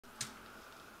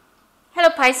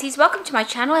Hello Pisces, welcome to my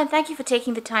channel and thank you for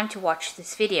taking the time to watch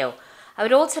this video. I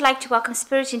would also like to welcome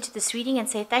Spirit into this reading and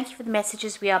say thank you for the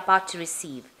messages we are about to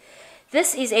receive.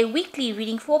 This is a weekly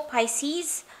reading for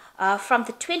Pisces from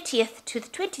the 20th to the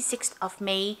 26th of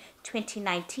May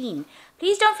 2019.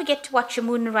 Please don't forget to watch your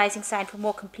moon and rising sign for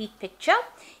more complete picture.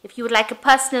 If you would like a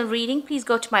personal reading, please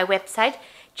go to my website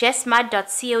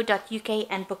jessmud.co.uk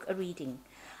and book a reading.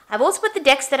 I've also put the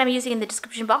decks that I'm using in the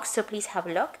description box, so please have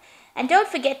a look. And don't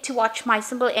forget to watch my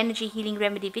Symbol Energy Healing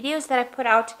Remedy videos that I put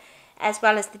out, as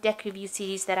well as the deck review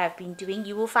series that I've been doing.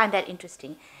 You will find that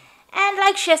interesting. And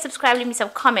like, share, subscribe, leave me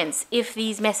some comments if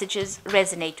these messages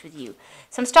resonate with you.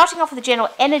 So I'm starting off with a general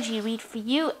energy read for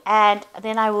you, and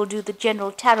then I will do the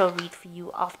general tarot read for you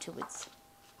afterwards.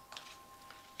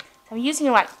 So I'm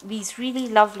using these really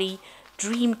lovely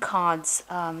dream cards.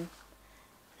 They're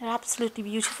absolutely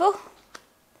beautiful.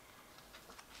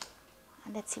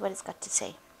 And let's see what it's got to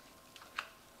say.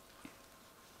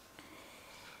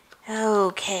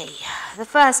 Okay, the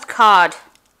first card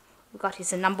we got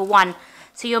is a number 1.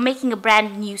 So you're making a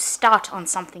brand new start on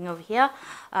something over here.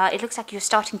 It looks like you're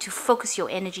starting to focus your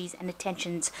energies and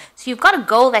attentions. So you've got a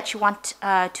goal that you want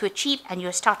to achieve, and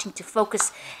you're starting to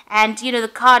focus. And you know, the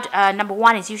card number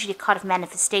 1 is usually a card of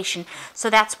manifestation. So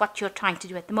that's what you're trying to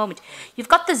do at the moment. You've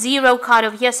got the 0 card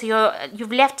over here. So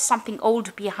you've left something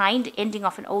old behind, ending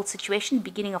off an old situation,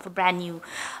 beginning of a brand new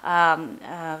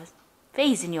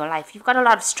phase in your life. You've got a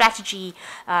lot of strategy,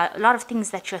 a lot of things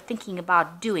that you're thinking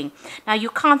about doing. Now you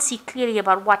can't see clearly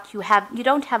about what you have. You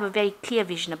don't have a very clear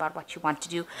vision about what you want to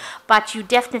do, but you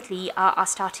definitely are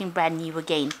starting brand new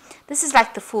again. This is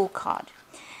like the Fool card.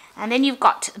 And then you've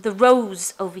got the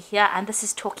Rose over here, and this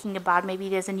is talking about maybe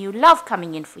there's a new love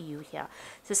coming in for you here.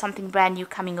 So something brand new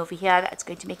coming over here that's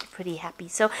going to make you pretty happy.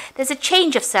 So there's a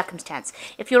change of circumstance.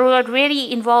 If you're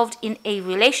already involved in a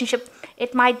relationship,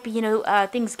 it might be,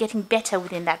 things getting better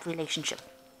within that relationship.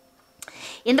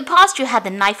 In the past, you had the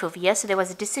Knife over here, so there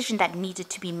was a decision that needed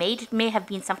to be made. It may have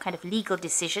been some kind of legal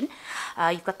decision.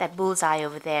 You've got that bullseye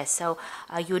over there, so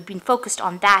you had been focused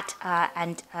on that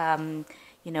and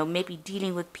maybe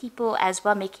dealing with people as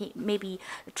well, maybe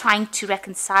trying to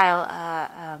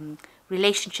reconcile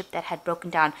relationship that had broken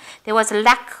down. There was a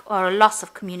lack or a loss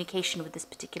of communication with this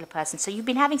particular person, so you've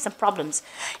been having some problems.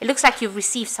 It looks like you've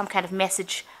received some kind of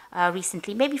message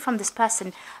recently, maybe from this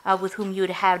person with whom you'd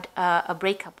had a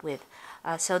breakup with.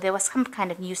 So there was some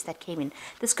kind of news that came in.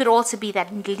 This could also be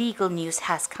that legal news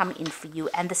has come in for you,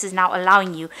 and this is now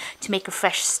allowing you to make a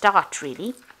fresh start,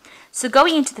 really. So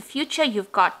going into the future,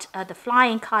 you've got the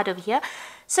Flying card over here.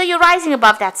 So you're rising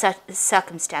above that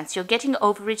circumstance. You're getting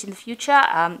over it in the future.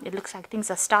 It looks like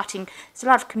things are starting. There's a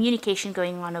lot of communication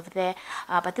going on over there.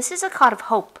 But this is a card of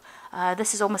hope.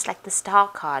 This is almost like the Star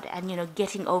card, and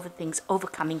getting over things,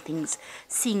 overcoming things,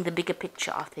 seeing the bigger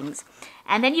picture of things.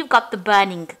 And then you've got the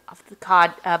burning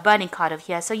card over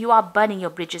here. So you are burning your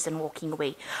bridges and walking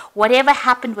away. Whatever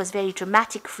happened was very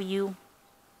dramatic for you.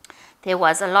 There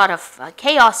was a lot of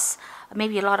chaos,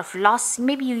 maybe a lot of loss.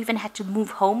 Maybe you even had to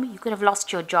move home. You could have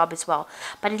lost your job as well.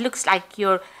 But it looks like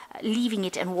you're leaving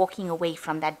it and walking away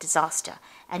from that disaster.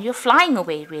 And you're flying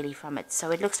away, really, from it.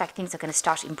 So it looks like things are going to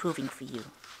start improving for you.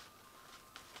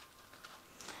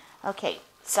 Okay,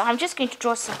 so I'm just going to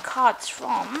draw some cards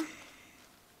from...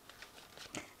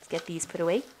 Let's get these put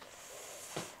away.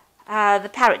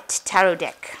 The Parrott Tarot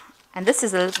deck. And this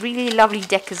is a really lovely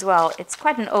deck as well. It's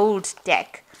quite an old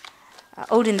deck.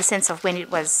 Old in the sense of when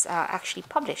it was actually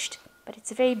published, but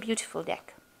it's a very beautiful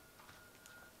deck.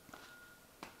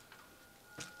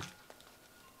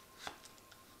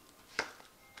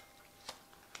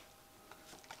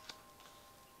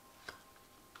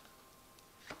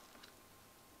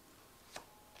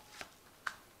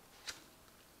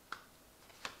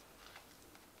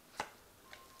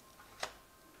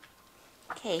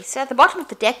 Okay, so at the bottom of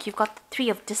the deck, you've got the 3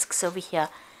 of discs over here,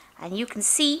 and you can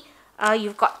see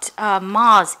you've got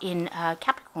Mars in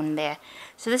Capricorn there.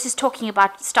 So this is talking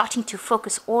about starting to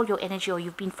focus all your energy, or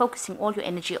you've been focusing all your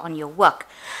energy on your work.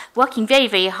 Working very,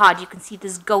 very hard. You can see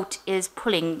this goat is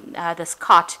pulling this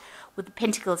cart with the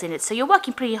pentacles in it. So you're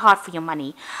working pretty hard for your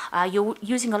money. You're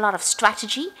using a lot of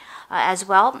strategy as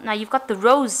well. Now you've got the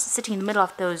Rose sitting in the middle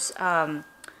of those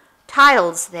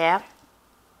tiles there.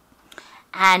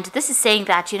 And this is saying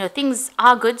that, things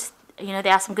are good.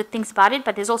 there are some good things about it,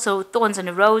 but there's also thorns in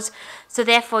a rose. So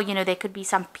therefore, there could be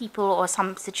some people or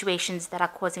some situations that are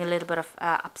causing a little bit of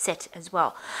upset as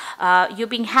well. You're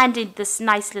being handed this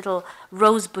nice little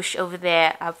rose bush over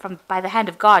there by the hand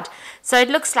of God. So it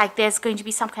looks like there's going to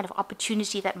be some kind of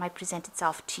opportunity that might present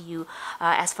itself to you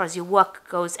as far as your work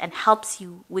goes and helps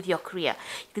you with your career.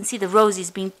 You can see the rose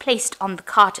is being placed on the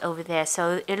cart over there.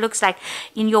 So it looks like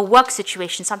in your work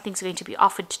situation, something's going to be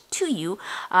offered to you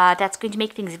that's going to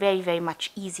make things very, very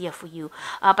much easier for you.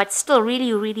 But still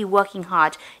really, really working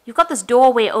hard. You've got this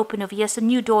doorway open over here, so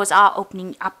new doors are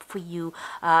opening up for you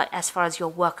as far as your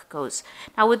work goes.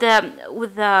 Now with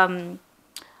the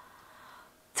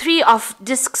Three of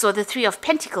Discs, or the Three of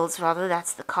Pentacles rather,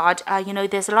 that's the card,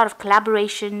 there's a lot of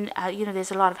collaboration, there's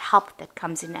a lot of help that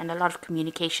comes in and a lot of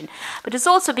communication. But it's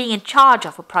also being in charge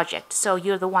of a project, so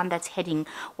you're the one that's heading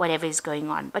whatever is going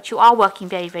on. But you are working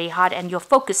very, very hard, and your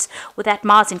focus with that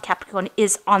Mars in Capricorn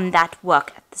is on that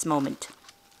work at this moment.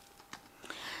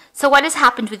 So what has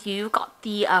happened with you? You've got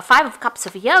the Five of Cups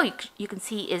over here. You can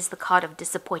see is the card of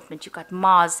disappointment. You've got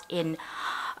Mars in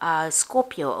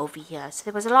Scorpio over here. So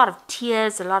there was a lot of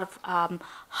tears, a lot of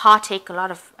heartache, a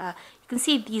lot of you can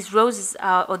see these roses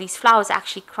or these flowers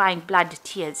actually crying blood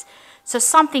tears. So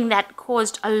something that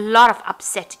caused a lot of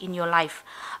upset in your life,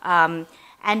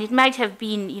 and it might have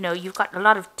been, you've got a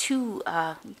lot of two,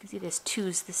 you can see there's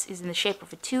twos. This is in the shape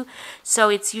of a two, so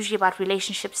it's usually about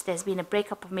relationships. There's been a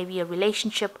breakup of maybe a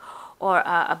relationship, or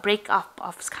a breakup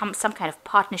of some kind of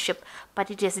partnership, but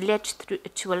it has led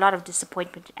to a lot of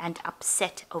disappointment and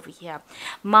upset over here.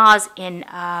 Mars in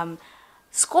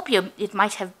Scorpio, it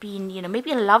might have been,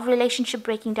 maybe a love relationship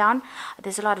breaking down.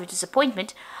 There's a lot of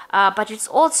disappointment, but it's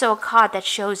also a card that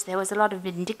shows there was a lot of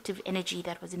vindictive energy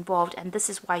that was involved, and this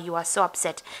is why you are so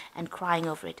upset and crying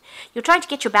over it. You're trying to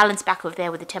get your balance back over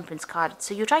there with the Temperance card,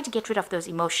 so you're trying to get rid of those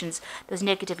emotions, those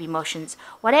negative emotions.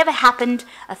 Whatever happened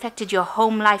affected your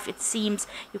home life, it seems.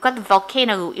 You've got the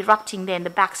volcano erupting there in the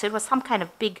back, so it was some kind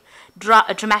of big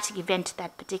dramatic event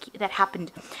that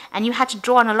happened, and you had to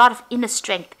draw on a lot of inner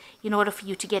strength in order for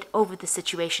you to get over the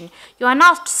situation. You are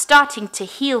now starting to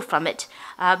heal from it,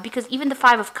 because even the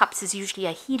Five of Cups is usually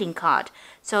a healing card.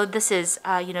 So this is,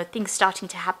 things starting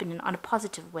to happen on a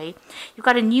positive way. You've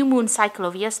got a new moon cycle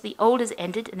over here, so the old is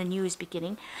ended and the new is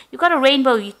beginning. You've got a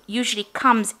rainbow usually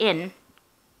comes in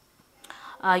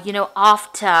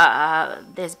after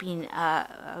there's been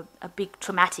a big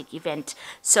traumatic event.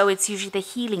 So it's usually the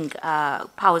healing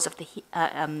powers of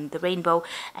the rainbow,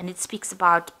 and it speaks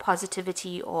about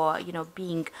positivity, or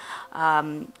being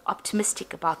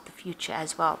optimistic about the future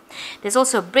as well. There's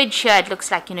also a bridge here. It looks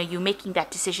like you're making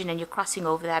that decision and you're crossing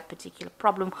over that particular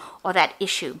problem or that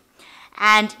issue.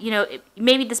 And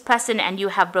maybe this person and you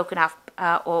have broken up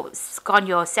or gone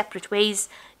your separate ways.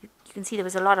 You can see there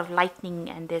was a lot of lightning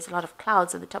and there's a lot of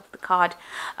clouds on the top of the card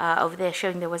over there,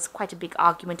 showing there was quite a big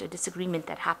argument or disagreement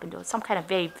that happened, or some kind of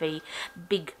very, very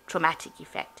big traumatic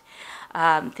effect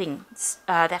things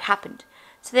that happened.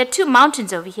 So there are two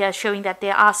mountains over here, showing that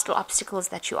there are still obstacles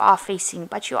that you are facing,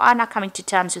 but you are now coming to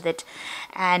terms with it,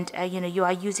 and you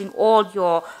are using all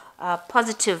your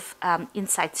positive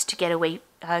insights to get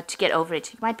over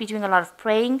it. You might be doing a lot of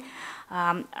praying.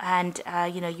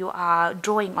 You are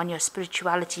drawing on your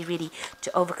spirituality really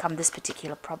to overcome this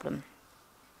particular problem.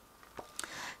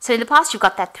 So in the past, you've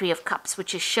got that Three of Cups,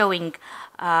 which is showing,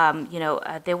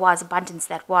 there was abundance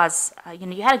that was,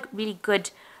 you had a really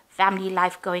good family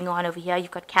life going on over here.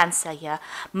 You've got Cancer here,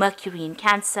 Mercury in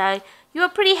Cancer. You are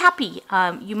pretty happy.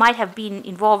 You might have been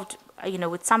involved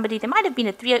with somebody. There might have been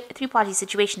a three-party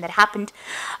situation that happened.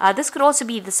 This could also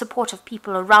be the support of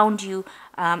people around you,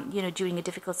 during a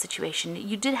difficult situation.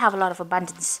 You did have a lot of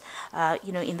abundance,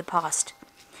 in the past.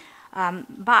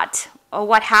 But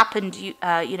what happened,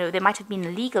 there might have been a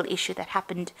legal issue that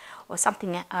happened or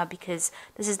something, because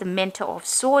this is the Mentor of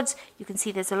Swords. You can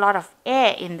see there's a lot of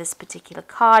air in this particular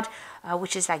card,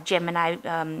 which is like Gemini,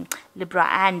 Libra,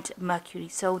 and Mercury.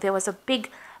 So there was a big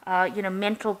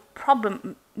mental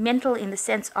problem, mental in the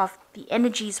sense of the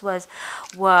energies were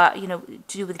to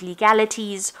do with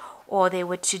legalities, or they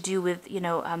were to do with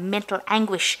mental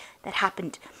anguish that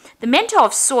happened. The Mentor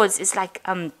of Swords is like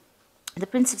the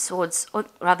Prince of Swords, or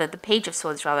rather the Page of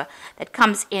Swords rather, that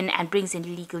comes in and brings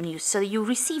in legal news. So you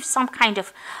receive some kind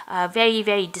of very,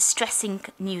 very distressing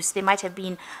news. There might have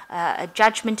been a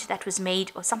judgment that was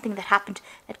made, or something that happened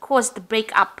that caused the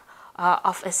breakup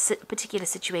of a particular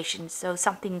situation. So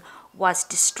something was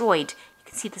destroyed.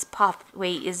 You can see this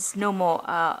pathway is no more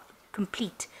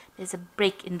complete. There's a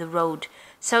break in the road.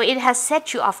 So it has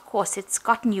set you off course. It's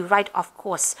gotten you right off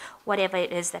course, whatever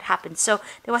it is that happened. So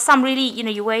there was some really,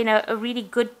 you were in a really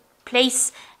good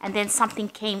place, and then something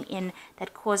came in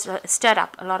that stirred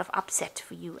up a lot of upset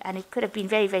for you. And it could have been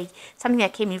something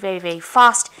that came in very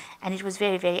fast, and it was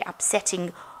very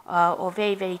upsetting, or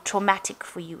very traumatic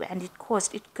for you, and it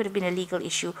could have been a legal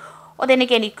issue. Or then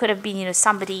again, it could have been,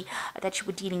 somebody that you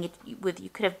were dealing with. You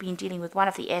could have been dealing with one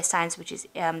of the air signs, which is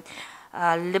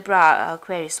Libra,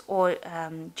 Aquarius, or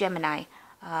Gemini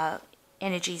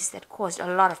energies, that caused a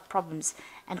lot of problems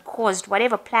and caused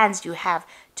whatever plans you have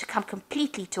to come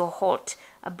completely to a halt,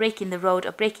 a break in the road,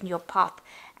 a break in your path,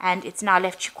 and it's now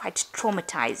left you quite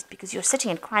traumatized because you're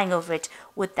sitting and crying over it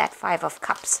with that Five of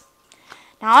Cups.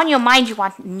 Now, on your mind, you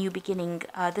want a new beginning.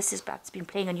 This is what's been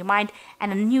playing on your mind,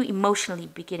 and a new emotionally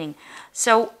beginning.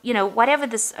 So, whatever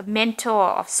this mentor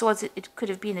of swords, it could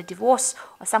have been a divorce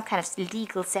or some kind of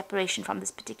legal separation from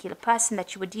this particular person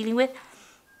that you were dealing with.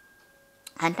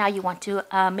 And now you want to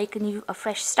make a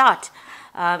fresh start.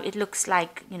 It looks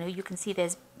like, you can see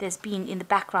there's been in the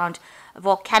background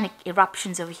volcanic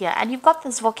eruptions over here. And you've got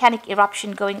this volcanic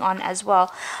eruption going on as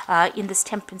well in this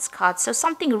Temperance card. So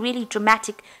something really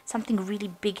dramatic, something really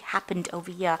big happened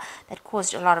over here that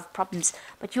caused a lot of problems.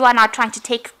 But you are now trying to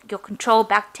take your control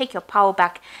back, take your power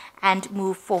back, and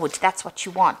move forward. That's what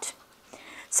you want.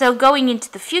 So going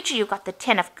into the future, you've got the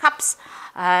Ten of Cups,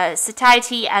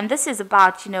 satiety, and this is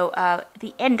about,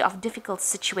 the end of difficult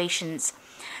situations.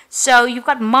 So you've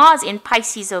got Mars in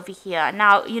Pisces over here.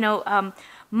 Now,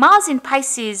 Mars in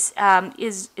Pisces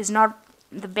is not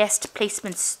the best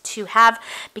placements to have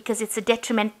because it's a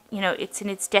detriment, it's in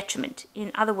its detriment.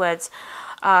 In other words,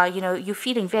 you're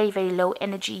feeling very low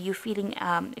energy. You're feeling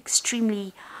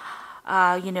extremely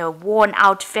worn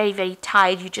out, very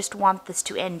tired. You just want this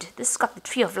to end. This has got the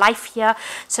Tree of Life here,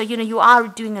 so you are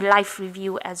doing a life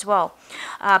review as well.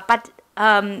 But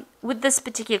with this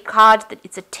particular card,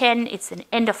 it's a 10, it's an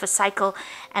end of a cycle,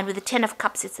 and with the 10 of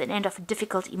Cups, it's an end of a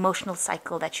difficult emotional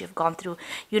cycle that you've gone through.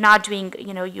 You're now doing,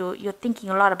 you're thinking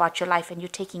a lot about your life, and you're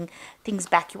taking things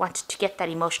back. You want to get that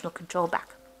emotional control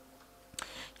back.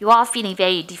 You are feeling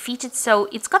very defeated, so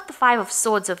it's got the Five of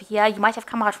Swords over here. You might have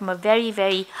come out from a very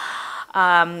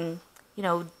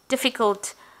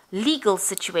difficult legal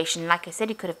situation. Like I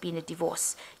said, it could have been a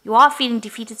divorce. You are feeling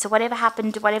defeated, so whatever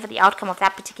happened, whatever the outcome of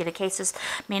that particular case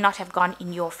may not have gone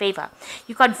in your favor.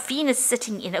 You've got Venus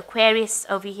sitting in Aquarius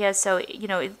over here, so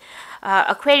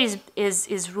Aquarius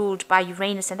is ruled by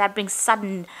Uranus, and that brings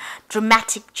sudden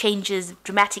dramatic changes,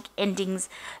 dramatic endings.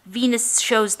 Venus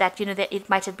shows that that it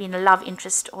might have been a love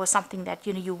interest or something that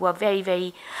you were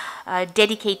very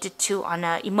dedicated to on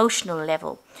an emotional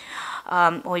level.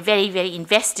 Or very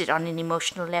invested on an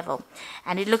emotional level.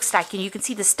 And it looks like you can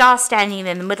see the star standing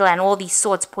in the middle and all these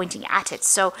swords pointing at it.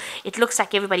 So it looks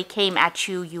like everybody came at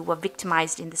you. You were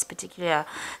victimized in this particular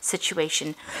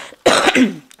situation.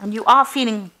 And you are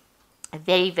feeling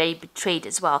very betrayed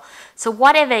as well. So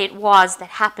whatever it was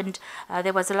that happened,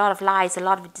 there was a lot of lies, a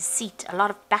lot of deceit, a lot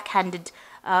of backhanded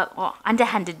or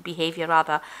underhanded behavior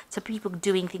rather, so people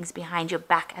doing things behind your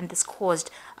back, and this caused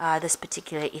this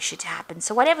particular issue to happen.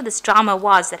 So whatever this drama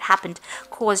was that happened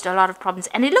caused a lot of problems,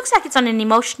 and it looks like it's on an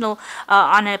emotional,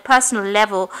 on a personal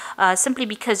level, simply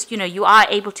because you are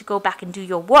able to go back and do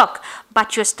your work,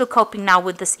 but you're still coping now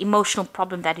with this emotional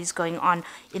problem that is going on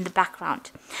in the background.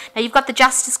 Now you've got the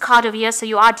Justice card over here, so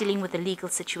you are dealing with a legal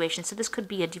situation. So this could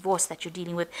be a divorce that you're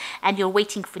dealing with, and you're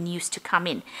waiting for news to come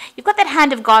in. You've got that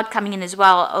Hand of God coming in as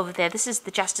well over there. This is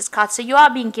the Justice card, so you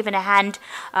are being given a hand,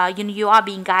 you are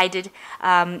being guided,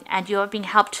 and you are being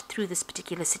helped through this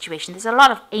particular situation. There's a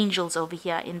lot of angels over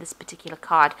here in this particular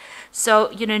card, so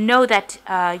know that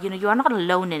you are not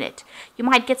alone in it. You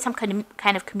might get some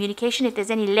kind of communication if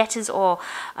there's any letters or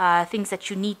things that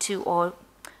you need to, or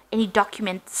any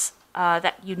documents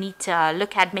that you need to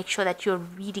look at. Make sure that you're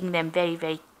reading them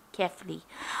very carefully.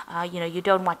 You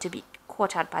don't want to be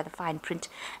caught out by the fine print,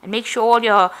 and make sure all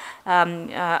your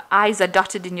I's are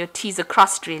dotted and your T's are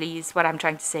crossed, really, is what I'm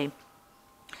trying to say.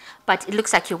 But it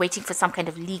looks like you're waiting for some kind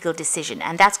of legal decision,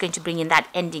 and that's going to bring in that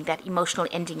ending, that emotional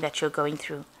ending that you're going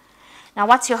through. Now,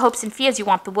 what's your hopes and fears? You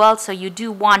want the world, so you do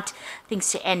want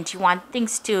things to end. You want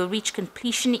things to reach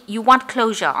completion. You want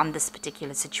closure on this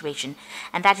particular situation,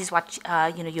 and that is what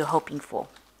you're hoping for.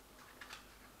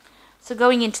 So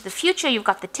going into the future, you've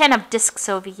got the 10 of Discs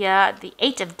over here, the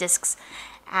 8 of Discs,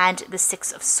 and the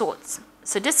 6 of Swords.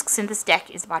 So Discs in this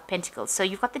deck is about Pentacles. So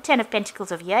you've got the 10 of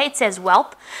Pentacles over here. It says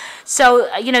wealth. So,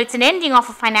 it's an ending of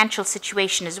a financial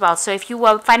situation as well. So if you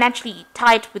were financially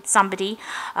tied with somebody,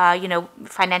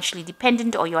 financially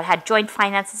dependent, or you had joint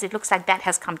finances, it looks like that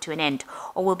has come to an end,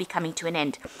 or will be coming to an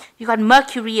end. You've got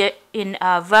Mercury in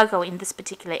Virgo in this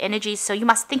particular energy. So you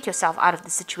must think yourself out of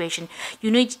the situation. You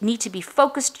need to be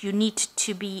focused. You need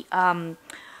to be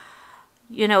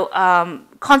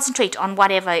concentrate on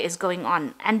whatever is going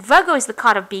on. And Virgo is the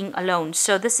card of being alone.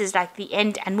 So this is like the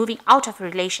end and moving out of a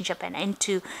relationship and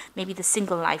into maybe the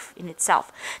single life in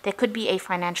itself. There could be a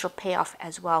financial payoff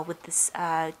as well with this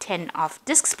 10 of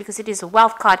discs, because it is a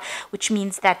wealth card, which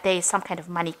means that there is some kind of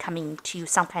money coming to you,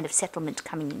 some kind of settlement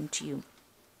coming into you.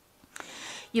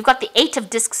 You've got the 8 of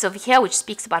discs over here, which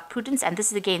speaks about prudence, and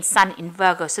this is again Sun in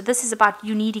Virgo. So this is about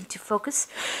you needing to focus,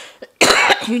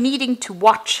 you needing to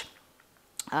watch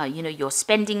your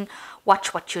spending,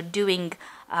 watch what you're doing,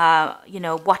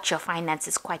 watch your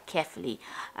finances quite carefully,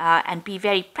 and be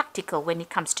very practical when it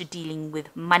comes to dealing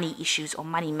with money issues or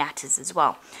money matters as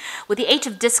well. With the 8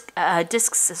 of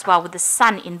discs as well, with the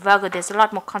Sun in Virgo, there's a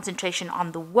lot more concentration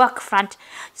on the work front,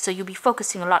 so you'll be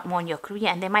focusing a lot more on your career,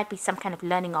 and there might be some kind of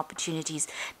learning opportunities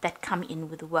that come in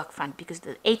with the work front, because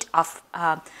the 8 of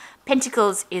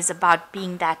Pentacles is about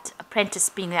being that apprentice,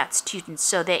 being that student.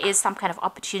 So there is some kind of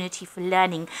opportunity for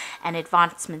learning and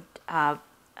advancement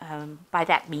by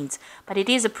that means. But it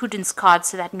is a prudence card,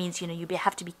 so that means you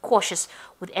have to be cautious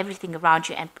with everything around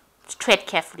you and tread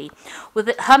carefully. With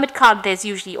the Hermit card, there's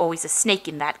usually always a snake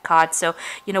in that card, so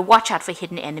watch out for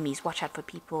hidden enemies, watch out for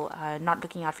people not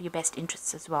looking out for your best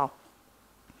interests as well.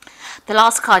 The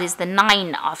last card is the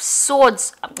 9 of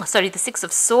Swords, the 6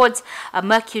 of Swords,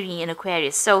 Mercury in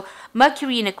Aquarius. So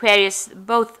Mercury in Aquarius,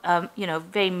 both,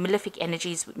 very malefic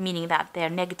energies, meaning that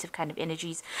they're negative kind of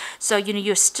energies. So,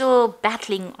 you're still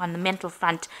battling on the mental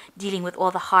front, dealing with all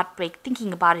the heartbreak,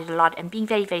 thinking about it a lot, and being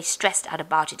very, very stressed out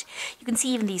about it. You can see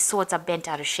even these swords are bent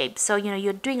out of shape. So,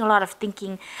 you're doing a lot of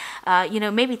thinking.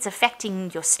 Maybe it's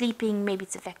affecting your sleeping, maybe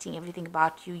it's affecting everything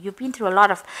about you. You've been through a lot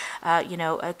of,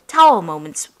 tower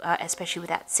moments, especially with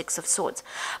that 6 of Swords.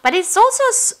 But it's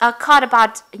also a card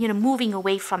about, moving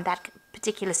away from that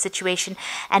particular situation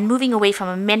and moving away from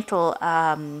a mental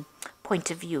point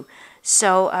of view.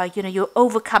 So, you're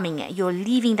overcoming it. You're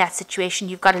leaving that situation.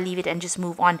 You've got to leave it and just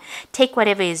move on. Take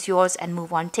whatever is yours and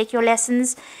move on. Take your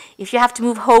lessons. If you have to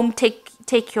move home,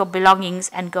 take your belongings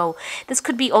and go. This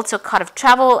could be also a card of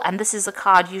travel, and this is a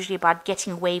card usually about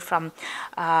getting away from,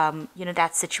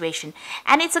 that situation.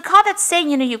 And it's a card that's saying,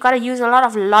 you've got to use a lot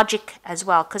of logic as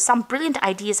well, because some brilliant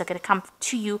ideas are going to come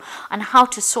to you on how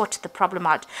to sort the problem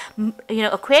out.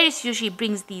 Aquarius usually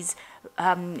brings these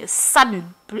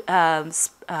sudden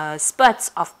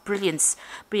spurts of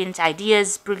brilliant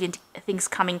ideas, brilliant things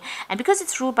coming, and because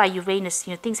it's ruled by Uranus,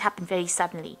 things happen very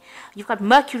suddenly. You've got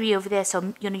Mercury over there,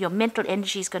 so your mental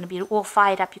energy is going to be all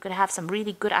fired up. You're going to have some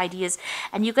really good ideas,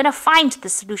 and you're going to find the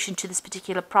solution to this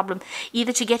particular problem,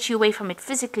 either to get you away from it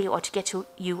physically or to get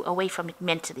you away from it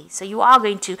mentally. So you are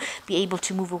going to be able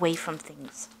to move away from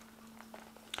things.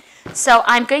 So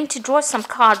I'm going to draw some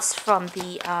cards from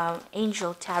the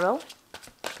Angel Tarot.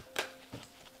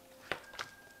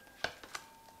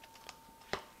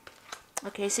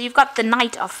 Okay, so you've got the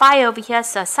Knight of Fire over here,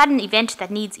 so a sudden event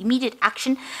that needs immediate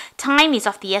action. Time is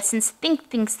of the essence. Think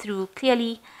things through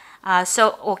clearly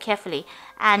or carefully.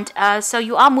 And so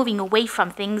you are moving away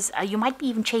from things. You might be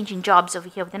even changing jobs over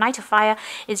here. With the Knight of Fire,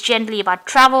 it's generally about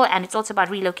travel, and it's also about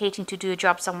relocating to do a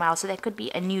job somewhere else. So there could be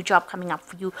a new job coming up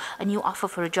for you, a new offer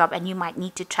for a job, and you might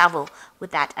need to travel with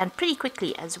that, and pretty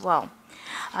quickly as well.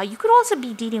 You could also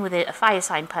be dealing with a fire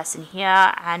sign person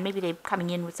here, and maybe they're coming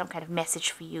in with some kind of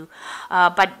message for you.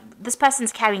 But this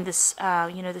person's carrying this,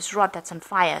 this rod that's on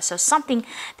fire. So something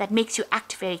that makes you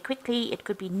act very quickly. It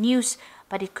could be news,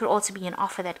 but it could also be an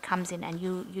offer that comes in, and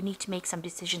you need to make some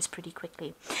decisions pretty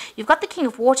quickly. You've got the King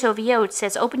of Water over here, which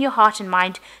says, open your heart and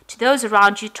mind to those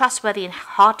around you, trustworthy and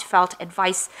heartfelt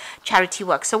advice, charity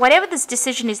work. So whatever this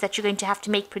decision is that you're going to have to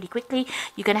make pretty quickly,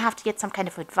 you're going to have to get some kind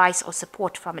of advice or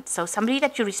support from it. So somebody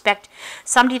that you respect,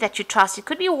 somebody that you trust. It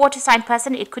could be a water sign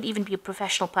person, it could even be a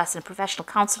professional person, a professional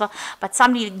counselor, but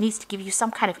somebody that needs to give you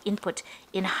some kind of input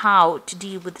in how to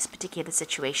deal with this particular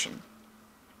situation.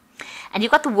 And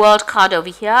you've got the World card over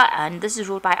here, and this is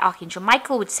ruled by Archangel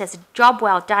Michael, which says, a job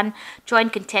well done, joy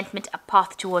and contentment, a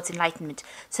path towards enlightenment.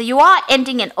 So you are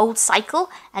ending an old cycle,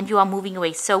 and you are moving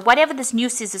away. So whatever this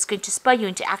news is going to spur you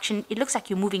into action. It looks like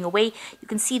you're moving away. You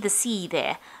can see the sea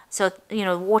there. So,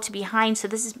 water behind. So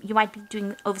you might be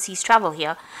doing overseas travel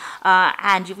here.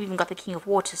 And you've even got the King of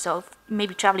Water, so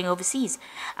maybe traveling overseas.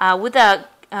 With the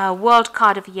World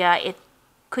card over here, it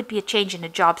could be a change in a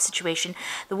job situation.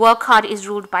 The World card is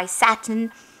ruled by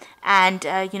Saturn, and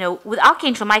with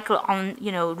Archangel Michael on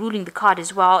ruling the card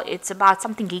as well, it's about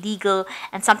something legal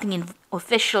and something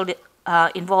official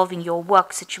involving your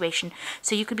work situation.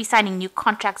 So you could be signing new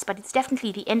contracts, but it's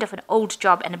definitely the end of an old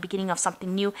job and a beginning of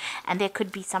something new, and there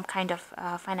could be some kind of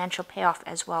financial payoff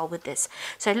as well with this.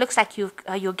 So it looks like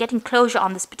you're getting closure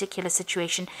on this particular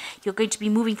situation. You're going to be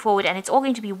moving forward, and it's all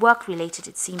going to be work related,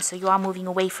 it seems. So you are moving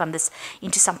away from this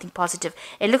into something positive.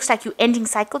 It looks like you're ending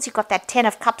cycles. You've got that 10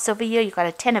 of cups over here. You've got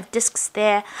a 10 of discs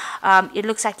there. It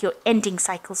looks like you're ending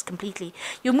cycles completely.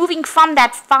 You're moving from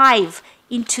that 5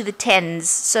 into the 10s.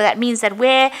 So that means that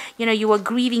where, you were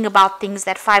grieving about things,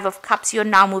 that 5 of cups, you're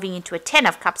now moving into a 10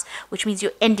 of cups, which means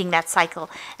you're ending that cycle.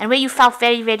 And where you felt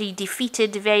very, very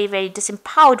defeated, very, very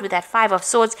disempowered with that 5 of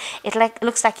swords, it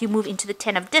looks like you move into the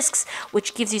 10 of discs,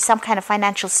 which gives you some kind of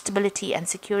financial stability and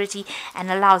security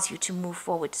and allows you to move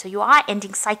forward. So you are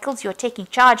ending cycles. You're taking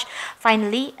charge.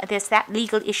 Finally, there's that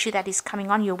legal issue that is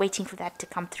coming on. You're waiting for that to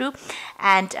come through.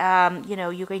 And,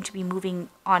 you're going to be moving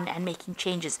on and making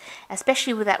changes, especially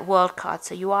with that World card.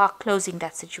 So you are closing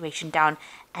that situation down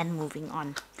and moving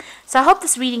on. So I hope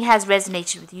this reading has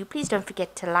resonated with you. Please don't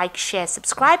forget to like, share,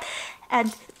 subscribe,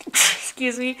 and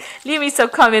excuse me, leave me some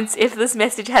comments if this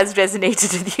message has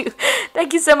resonated with you.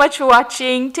 Thank you so much for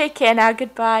watching. Take care now.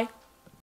 Goodbye.